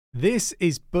This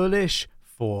is Bullish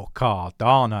for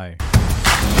Cardano.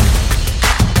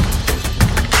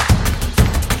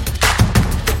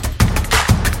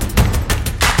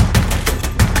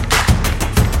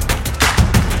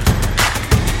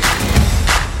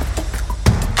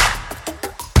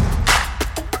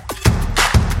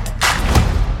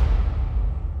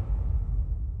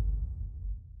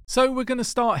 So we're going to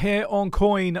start here on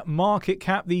coin market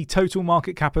cap. The total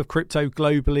market cap of crypto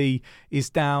globally is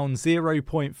down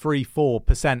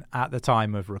 0.34% at the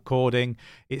time of recording.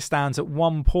 It stands at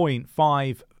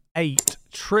 $1.58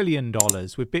 trillion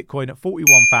with Bitcoin at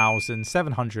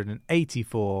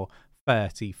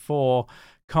 41,784.34.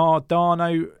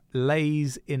 Cardano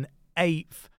lays in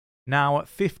 8th, now at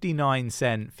 59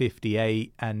 cent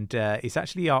 58, and it's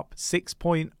actually up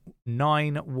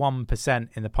 6.91%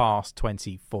 in the past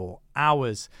 24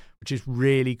 hours, which is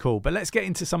really cool. But let's get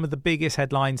into some of the biggest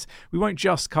headlines. We won't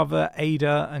just cover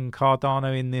ADA and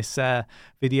Cardano in this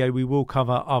video. We will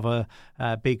cover other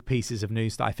big pieces of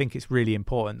news that I think it's really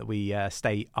important that we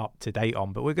stay up to date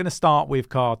on. But we're going to start with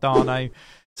Cardano.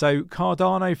 So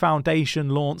Cardano Foundation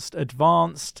launched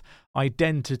Advanced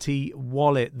Identity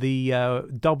Wallet. The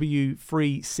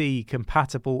W3C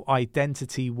compatible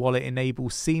identity wallet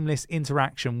enables seamless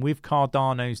interaction with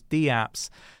Cardano's dApps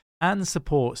and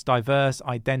supports diverse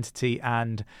identity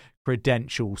and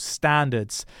credential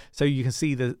standards. So you can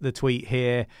see the tweet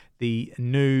here, the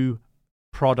new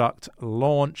product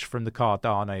launch from the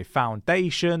Cardano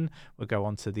Foundation. We'll go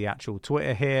on to the actual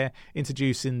Twitter here,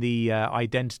 introducing the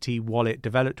identity wallet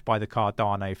developed by the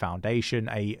Cardano Foundation,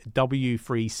 a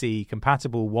W3C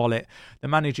compatible wallet that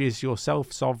manages your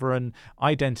self-sovereign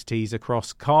identities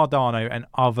across Cardano and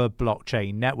other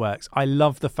blockchain networks. I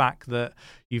love the fact that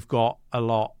you've got a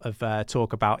lot of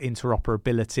talk about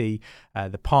interoperability,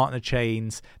 the partner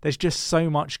chains. There's just so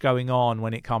much going on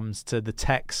when it comes to the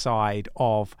tech side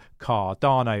of Cardano.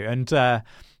 And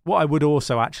what I would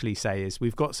also actually say is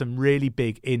we've got some really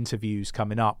big interviews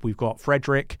coming up. We've got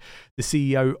Frederick, the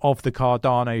CEO of the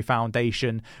Cardano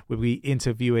Foundation. We'll be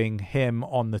interviewing him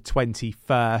on the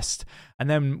 21st. And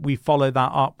then we follow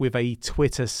that up with a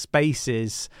Twitter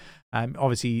Spaces.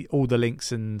 Obviously, all the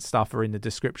links and stuff are in the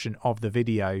description of the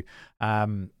video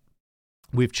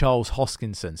with Charles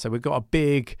Hoskinson. So we've got a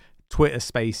big Twitter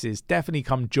Spaces. Definitely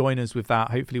come join us with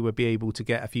that. Hopefully we'll be able to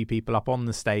get a few people up on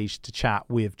the stage to chat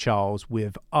with Charles,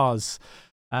 with us.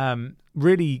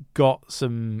 Really got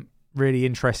some really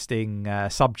interesting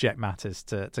subject matters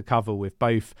to cover with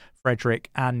both Frederick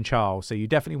and Charles. So you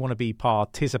definitely want to be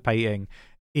participating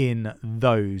in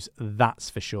those, that's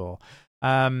for sure.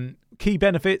 Key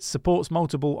benefits: supports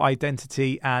multiple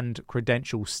identity and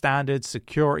credential standards,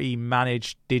 security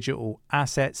managed digital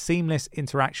assets, seamless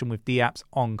interaction with dApps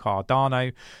on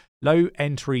Cardano, low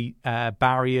entry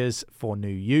barriers for new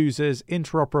users,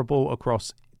 interoperable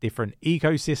across different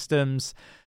ecosystems,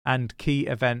 and key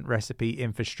event recipe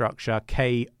infrastructure,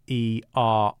 KERI,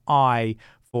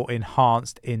 for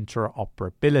enhanced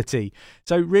interoperability.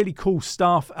 So really cool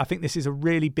stuff. I think this is a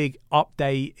really big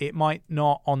update. It might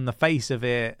not on the face of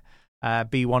it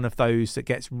be one of those that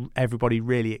gets everybody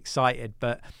really excited,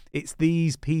 but it's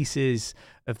these pieces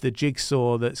of the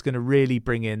jigsaw that's going to really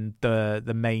bring in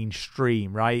the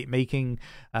mainstream, right? Making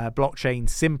blockchain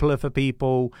simpler for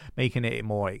people, making it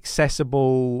more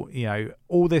accessible. You know,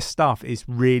 all this stuff is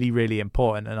really, really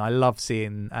important, and I love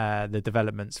seeing the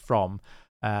developments from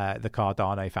the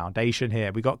Cardano Foundation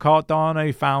here. We got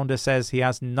Cardano founder says he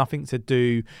has nothing to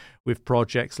do with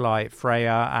projects like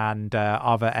Freya and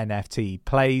other NFT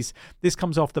plays. This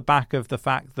comes off the back of the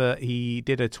fact that he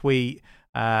did a tweet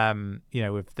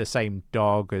with the same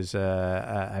dog as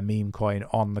a meme coin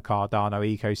on the Cardano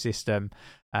ecosystem,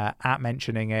 at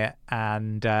mentioning it.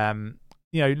 And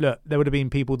look, there would have been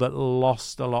people that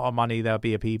lost a lot of money. There'll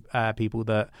be people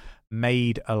that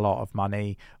made a lot of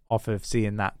money off of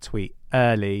seeing that tweet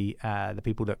early. The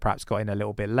people that perhaps got in a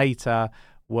little bit later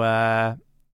were,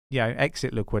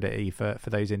 exit liquidity for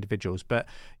those individuals. But,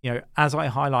 as I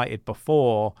highlighted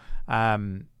before,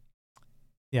 the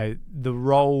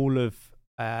role of,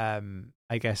 I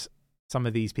guess, some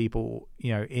of these people,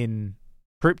 in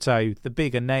crypto, the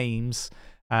bigger names,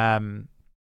 they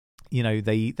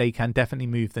can definitely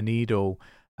move the needle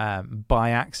by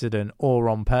accident or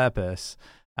on purpose.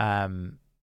 And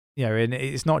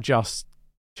it's not just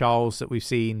Charles that we've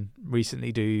seen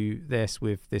recently do this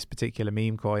with this particular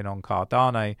meme coin on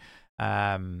Cardano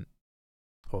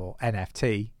or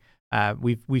NFT.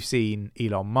 We've seen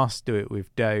Elon Musk do it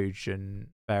with Doge and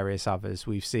various others.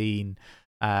 We've seen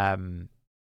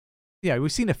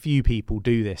we've seen a few people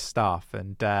do this stuff,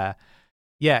 and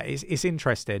it's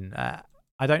interesting.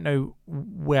 I don't know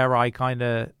where I kind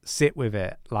of sit with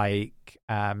it. Like,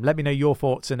 let me know your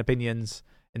thoughts and opinions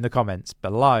in the comments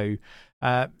below.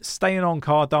 Staying on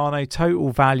Cardano,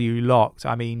 total value locked.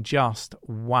 I mean, just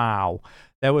wow.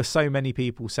 There were so many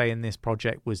people saying this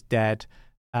project was dead,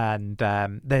 and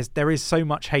there is so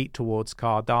much hate towards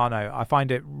Cardano. I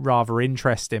find it rather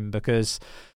interesting because,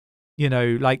 you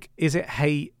know, like, is it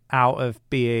hate out of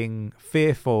being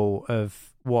fearful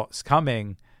of what's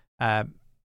coming?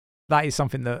 That is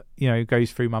something that, you know,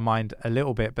 goes through my mind a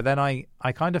little bit. But then I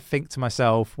kind of think to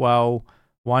myself, well,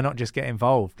 why not just get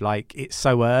involved? Like, it's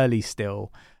so early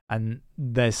still, and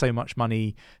there's so much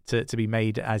money to be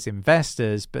made as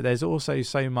investors, but there's also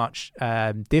so much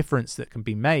difference that can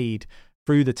be made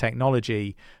through the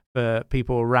technology for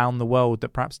people around the world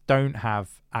that perhaps don't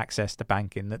have access to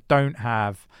banking, that don't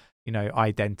have, you know,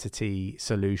 identity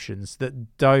solutions,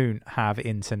 that don't have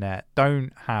internet,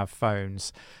 don't have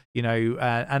phones, you know,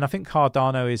 and I think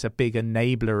Cardano is a big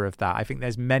enabler of that. I think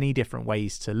there's many different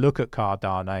ways to look at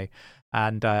Cardano,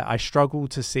 and I struggle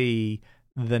to see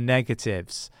the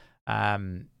negatives,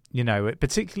 you know,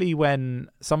 particularly when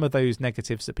some of those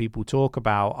negatives that people talk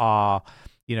about are,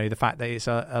 you know, the fact that it's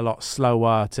a lot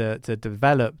slower to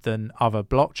develop than other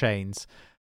blockchains.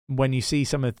 When you see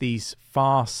some of these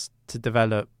fast to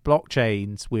develop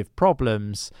blockchains with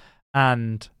problems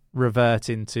and revert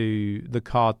into the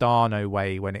Cardano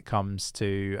way when it comes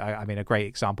to, I mean, a great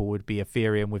example would be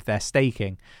Ethereum with their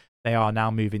staking. They are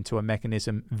now moving to a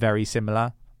mechanism very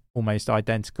similar, almost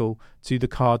identical to the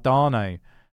Cardano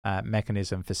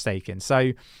mechanism for staking. So,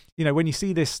 you know, when you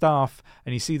see this stuff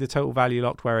and you see the total value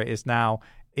locked where it is now,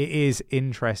 it is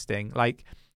interesting. Like,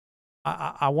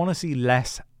 I want to see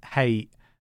less hate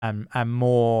and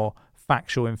more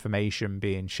factual information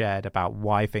being shared about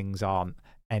why things aren't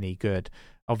any good.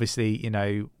 Obviously, you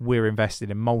know, we're invested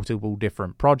in multiple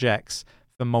different projects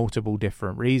for multiple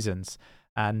different reasons,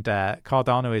 and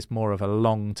Cardano is more of a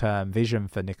long-term vision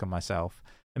for Nick and myself.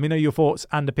 Let me know your thoughts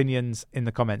and opinions in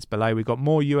the comments below. We've got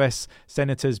more US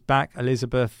senators back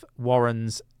Elizabeth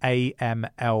Warren's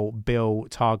AML bill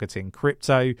targeting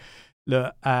crypto.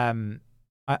 Look,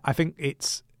 I think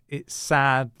it's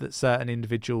sad that certain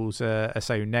individuals are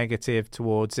so negative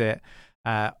towards it.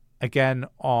 Again,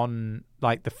 on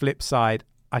like the flip side,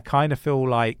 I kind of feel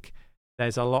like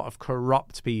there's a lot of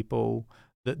corrupt people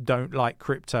that don't like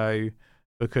crypto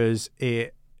because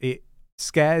it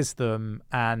scares them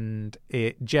and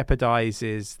it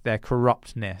jeopardizes their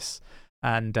corruptness.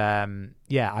 And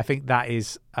yeah, I think that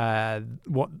is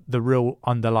what the real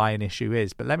underlying issue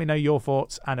is. But let me know your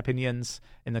thoughts and opinions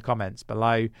in the comments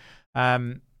below.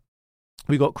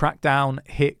 We got crackdown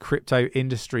hit crypto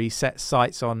industry, set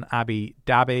sights on Abu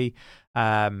Dhabi.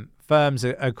 Firms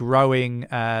are growing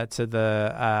to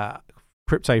the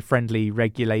crypto-friendly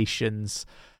regulations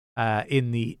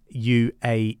in the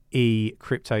UAE.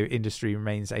 Crypto industry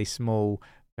remains a small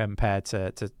compared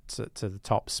to the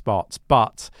top spots.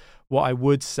 But what I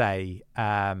would say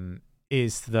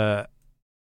is that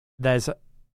there's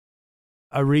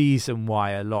a reason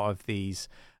why a lot of these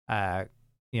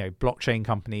you know, blockchain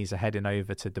companies are heading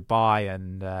over to Dubai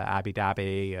and Abu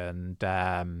Dhabi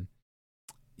and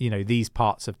you know, these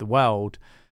parts of the world.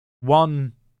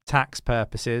 One, tax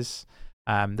purposes.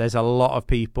 There's a lot of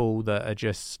people that are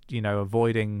just, you know,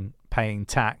 avoiding paying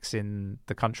tax in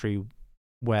the country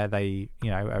where they, you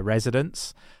know, are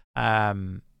residents.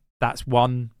 That's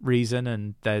one reason,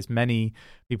 and there's many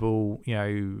people, you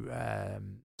know,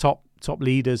 top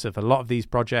leaders of a lot of these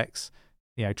projects,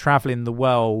 you know, traveling the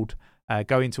world,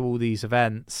 going to all these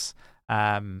events,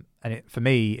 and for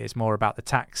me, it's more about the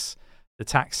tax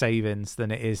savings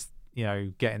than it is, you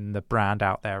know, getting the brand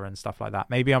out there and stuff like that.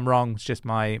 Maybe I'm wrong. It's just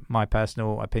my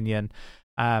personal opinion.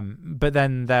 But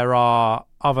then there are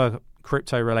other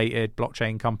crypto-related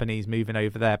blockchain companies moving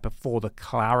over there, but for the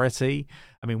clarity.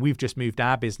 I mean, we've just moved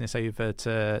our business over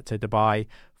to Dubai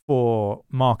for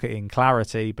marketing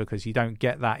clarity because you don't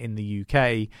get that in the UK.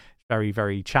 It's very,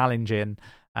 very challenging.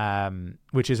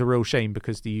 Which is a real shame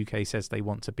because the UK says they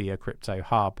want to be a crypto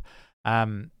hub.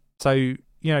 So,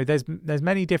 you know, there's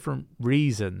many different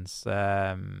reasons,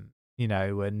 you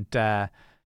know, and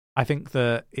I think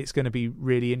that it's going to be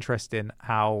really interesting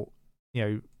how, you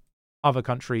know, other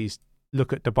countries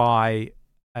look at Dubai,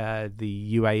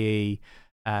 the UAE,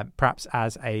 perhaps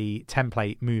as a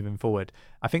template moving forward.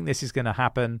 I think this is going to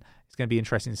happen. It's going to be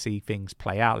interesting to see things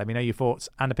play out. Let me know your thoughts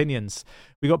and opinions.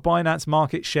 We got Binance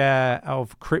market share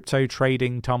of crypto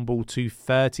trading tumble to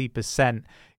 30%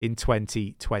 in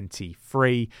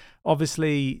 2023.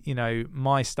 Obviously, you know,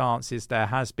 my stance is there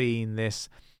has been this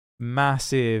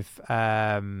massive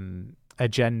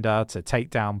agenda to take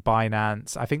down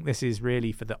Binance. I think this is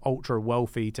really for the ultra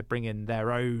wealthy to bring in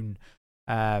their own,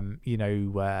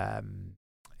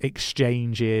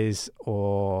 exchanges,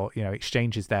 or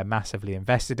exchanges they're massively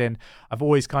invested in. I've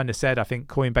always kind of said I think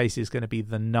Coinbase is going to be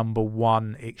the number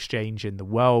one exchange in the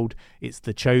world. It's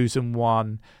the chosen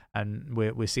one, and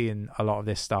we're seeing a lot of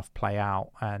this stuff play out.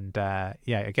 And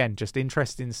again, just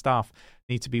interesting stuff.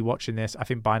 Need to be watching this. I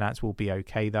think Binance will be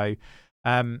okay though.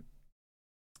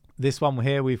 This one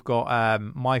here, we've got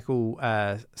Michael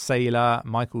Saylor,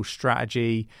 Michael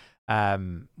Strategy.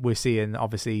 We're seeing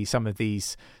obviously some of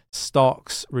these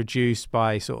stocks reduced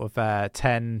by sort of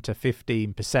 10 to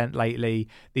 15% lately.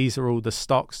 These are all the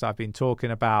stocks that I've been talking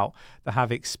about that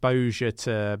have exposure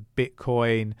to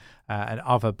Bitcoin and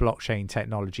other blockchain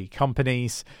technology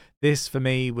companies. This for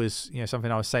me was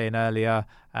something I was saying earlier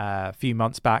a few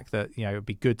months back, that it would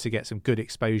be good to get some good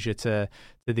exposure to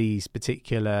these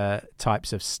particular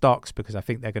types of stocks, because I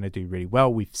think they're going to do really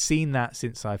well. We've seen that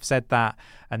since I've said that,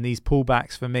 and these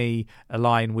pullbacks for me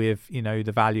align with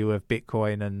the value of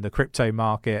Bitcoin and the crypto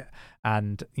market,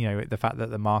 and the fact that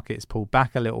the market's pulled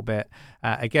back a little bit.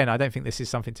 Again, I don't think this is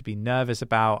something to be nervous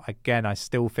about. Again, I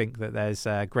still think that there's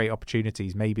great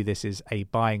opportunities. Maybe this is a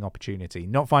buying opportunity.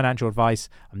 Not financial advice.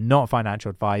 I'm not a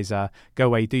financial advisor. Go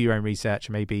away, do your own research,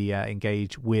 and maybe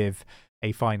engage with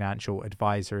a financial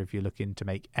advisor if you're looking to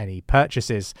make any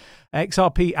purchases.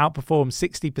 XRP outperformed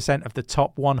 60% of the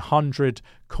top 100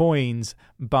 coins,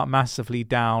 but massively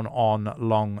down on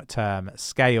long-term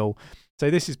scale. So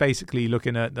this is basically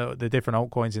looking at the different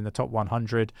altcoins in the top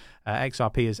 100.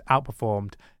 XRP has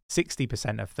outperformed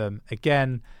 60% of them.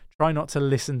 Again, try not to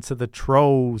listen to the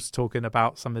trolls talking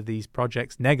about some of these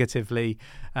projects negatively.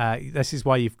 This is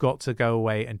why you've got to go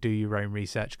away and do your own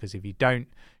research, because if you don't,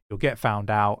 you'll get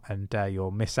found out and you'll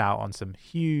miss out on some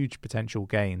huge potential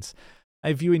gains.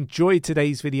 If you enjoyed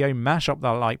today's video, mash up that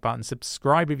like button,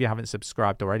 subscribe if you haven't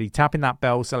subscribed already, tapping that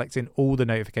bell, selecting all the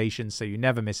notifications so you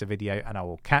never miss a video, and I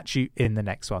will catch you in the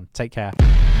next one. Take care.